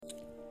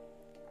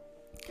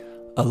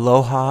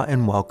Aloha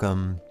and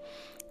welcome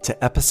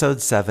to episode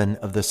 7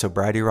 of the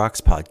Sobriety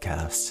Rocks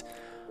podcast.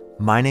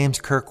 My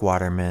name's Kirk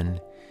Waterman.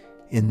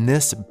 In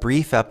this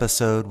brief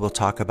episode, we'll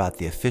talk about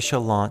the official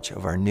launch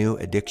of our new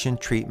addiction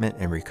treatment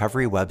and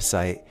recovery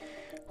website,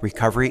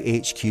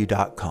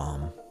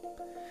 recoveryhq.com.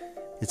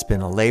 It's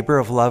been a labor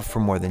of love for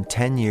more than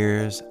 10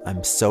 years.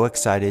 I'm so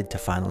excited to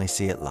finally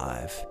see it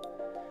live.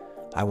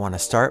 I want to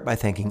start by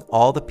thanking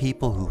all the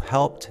people who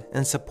helped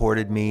and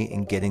supported me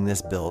in getting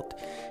this built,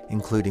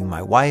 including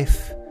my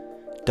wife,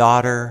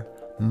 daughter,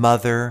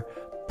 mother,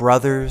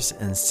 brothers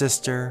and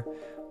sister,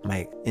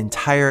 my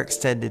entire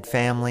extended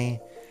family,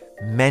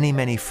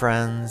 many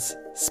friends,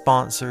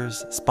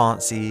 sponsors,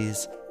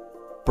 sponsees,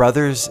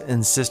 brothers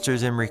and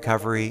sisters in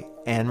recovery,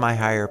 and my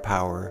higher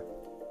power.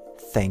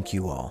 Thank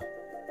you all.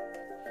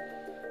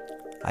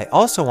 I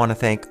also want to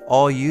thank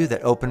all you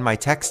that opened my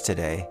text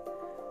today,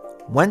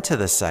 went to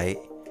the site,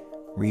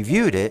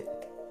 reviewed it,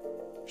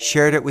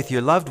 shared it with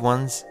your loved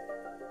ones,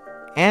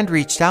 and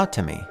reached out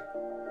to me.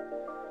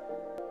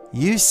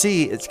 You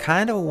see, it's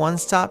kind of a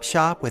one-stop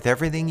shop with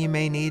everything you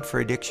may need for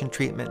addiction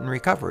treatment and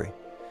recovery.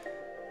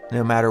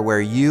 No matter where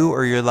you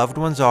or your loved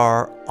ones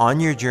are on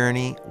your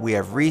journey, we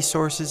have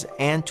resources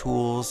and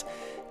tools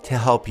to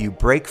help you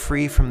break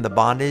free from the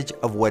bondage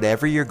of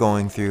whatever you're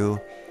going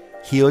through,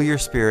 heal your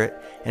spirit,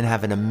 and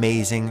have an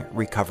amazing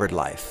recovered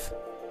life.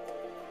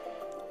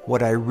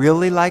 What I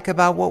really like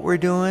about what we're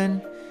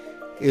doing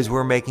is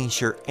we're making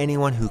sure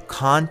anyone who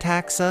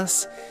contacts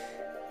us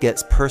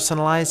gets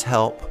personalized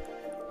help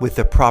with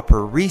the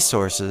proper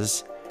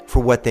resources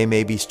for what they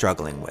may be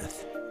struggling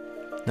with.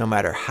 No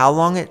matter how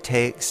long it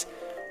takes,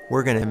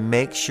 we're going to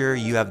make sure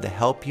you have the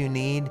help you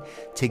need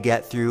to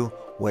get through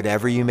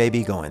whatever you may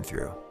be going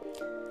through.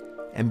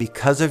 And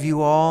because of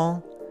you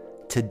all,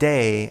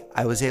 today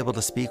I was able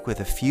to speak with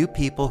a few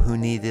people who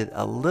needed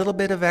a little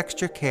bit of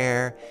extra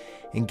care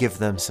and give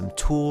them some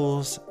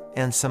tools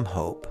and some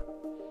hope.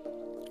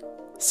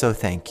 So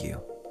thank you.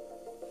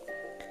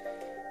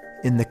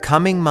 In the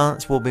coming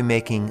months, we'll be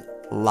making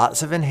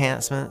lots of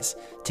enhancements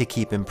to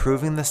keep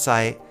improving the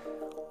site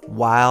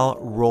while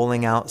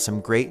rolling out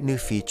some great new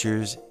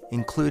features,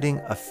 including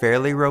a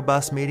fairly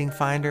robust meeting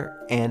finder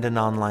and an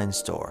online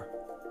store.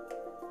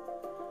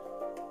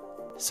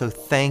 So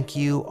thank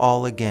you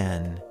all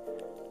again.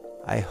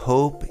 I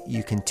hope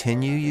you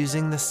continue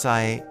using the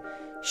site,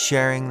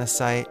 sharing the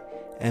site,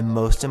 and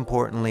most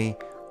importantly,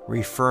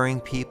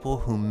 referring people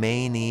who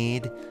may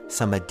need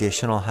some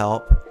additional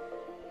help,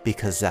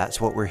 because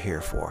that's what we're here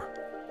for.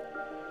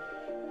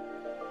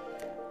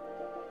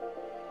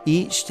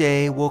 Each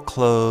day we'll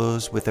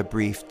close with a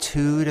brief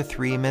 2 to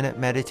 3 minute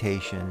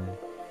meditation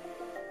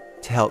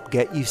to help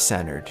get you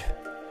centered.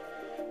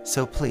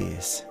 So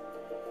please,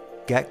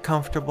 get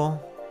comfortable,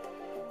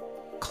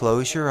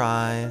 close your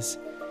eyes,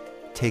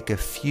 take a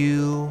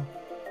few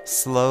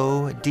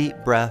slow, deep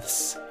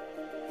breaths,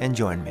 and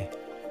join me.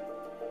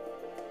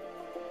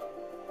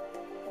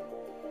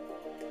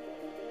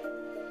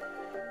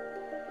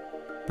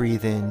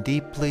 Breathe in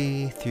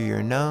deeply through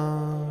your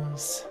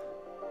nose.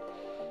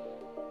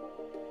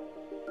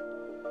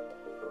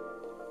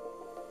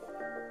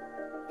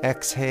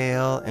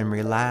 Exhale and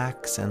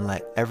relax and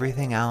let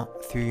everything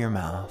out through your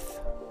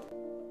mouth.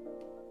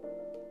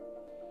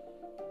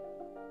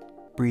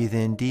 Breathe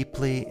in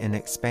deeply and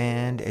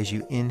expand as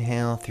you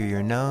inhale through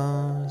your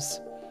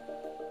nose.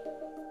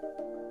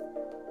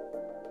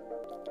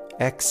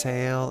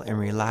 Exhale and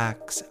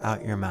relax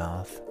out your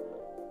mouth.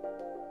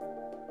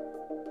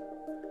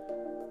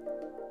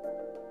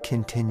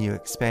 Continue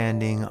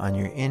expanding on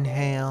your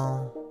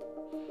inhale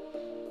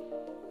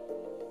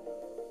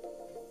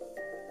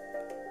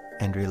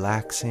and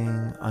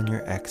relaxing on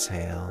your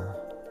exhale.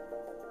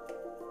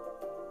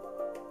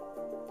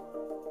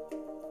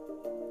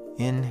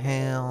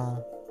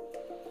 Inhale,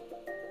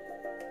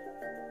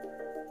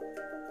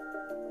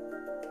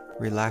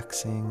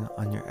 relaxing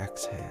on your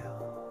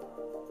exhale.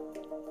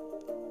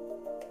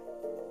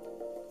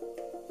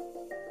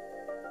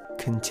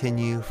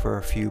 Continue for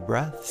a few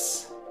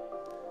breaths.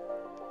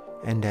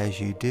 And as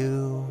you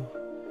do,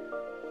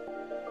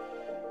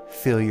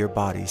 feel your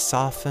body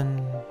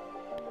soften,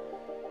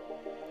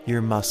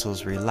 your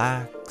muscles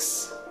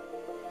relax,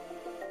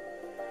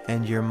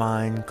 and your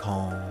mind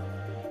calm.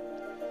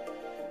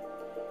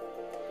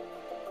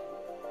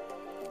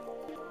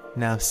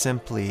 Now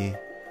simply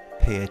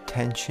pay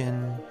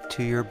attention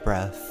to your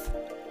breath.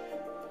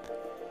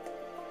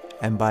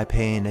 And by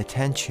paying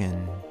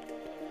attention,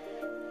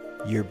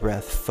 your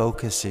breath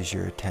focuses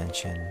your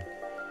attention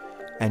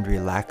and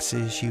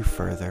relaxes you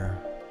further.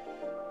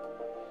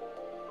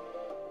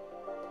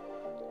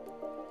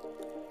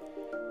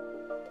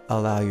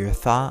 Allow your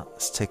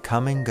thoughts to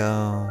come and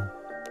go,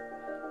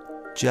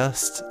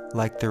 just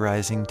like the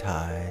rising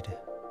tide.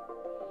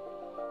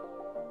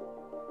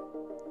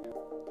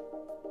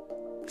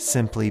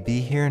 Simply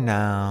be here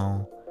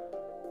now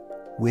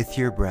with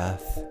your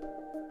breath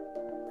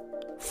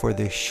for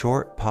this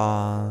short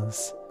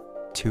pause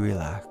to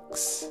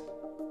relax.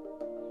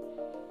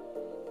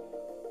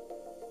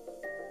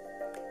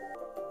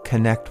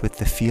 connect with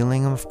the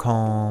feeling of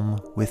calm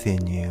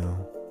within you.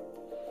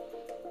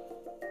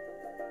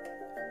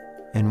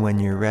 And when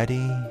you're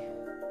ready,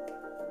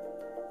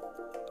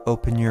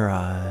 open your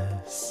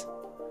eyes,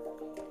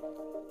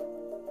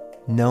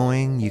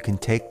 knowing you can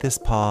take this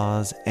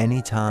pause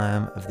any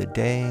time of the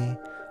day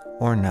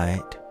or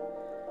night,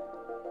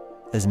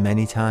 as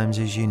many times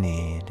as you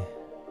need.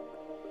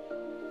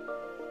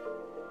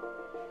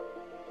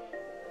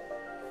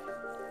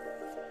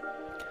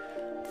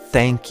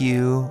 Thank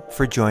you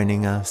for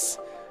joining us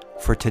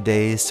for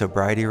today's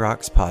Sobriety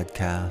Rocks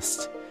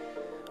podcast.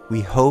 We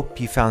hope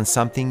you found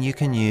something you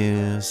can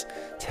use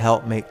to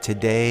help make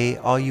today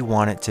all you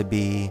want it to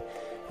be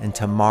and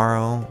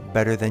tomorrow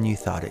better than you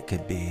thought it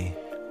could be.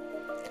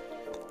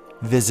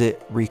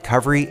 Visit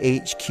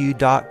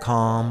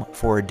recoveryhq.com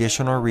for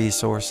additional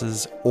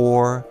resources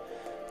or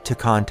to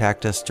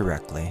contact us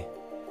directly.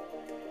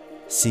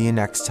 See you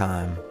next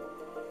time.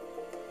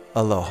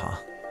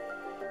 Aloha.